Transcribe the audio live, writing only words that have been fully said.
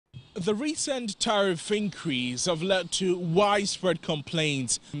The recent tariff increase have led to widespread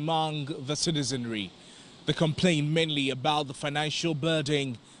complaints among the citizenry. They complain mainly about the financial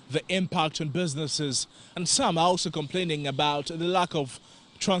burden, the impact on businesses, and some are also complaining about the lack of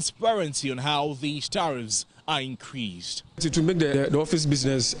transparency on how these tariffs are increased. To make the office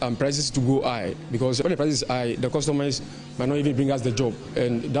business prices to go high, because when the prices are high, the customers might not even bring us the job,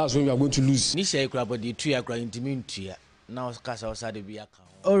 and that's when we are going to lose.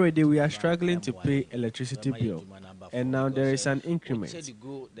 Already we are struggling to pay electricity bill, and now there is an increment.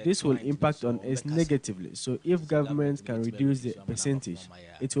 This will impact on us negatively, so if government can reduce the percentage,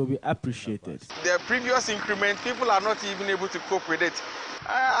 it will be appreciated. The previous increment, people are not even able to cope with it.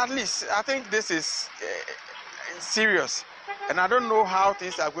 At least, I think this is serious, and I don't know how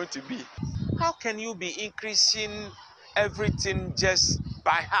things are going to be. How can you be increasing everything just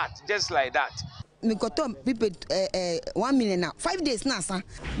by heart, just like that? We got prepaid 1 million now. 5 days now, sir.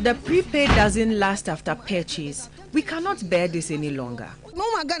 The prepaid doesn't last after purchase. We cannot bear this any longer.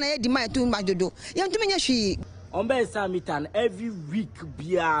 Mama gonna demand too much to do. You to me she. Every week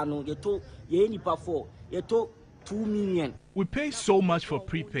biano you to 2 million. We pay so much for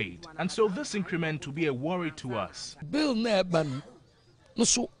prepaid, and so this increment will be a worry to us. The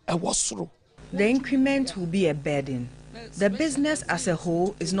increment will be a burden. The business as a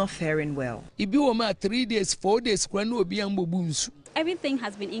whole is not faring well. 3 days, 4 days, everything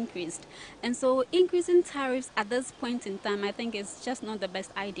has been increased, and so increasing tariffs at this point in time, I think, is just not the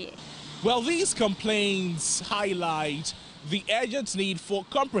best idea. Well, these complaints highlight the urgent need for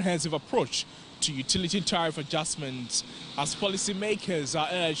a comprehensive approach to utility tariff adjustments, as policymakers are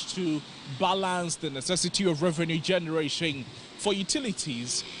urged to balance the necessity of revenue generation for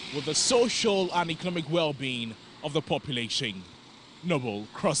utilities with the social and economic well-being of the population. Noble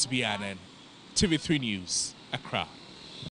Crosby Annan, TV3 News, Accra.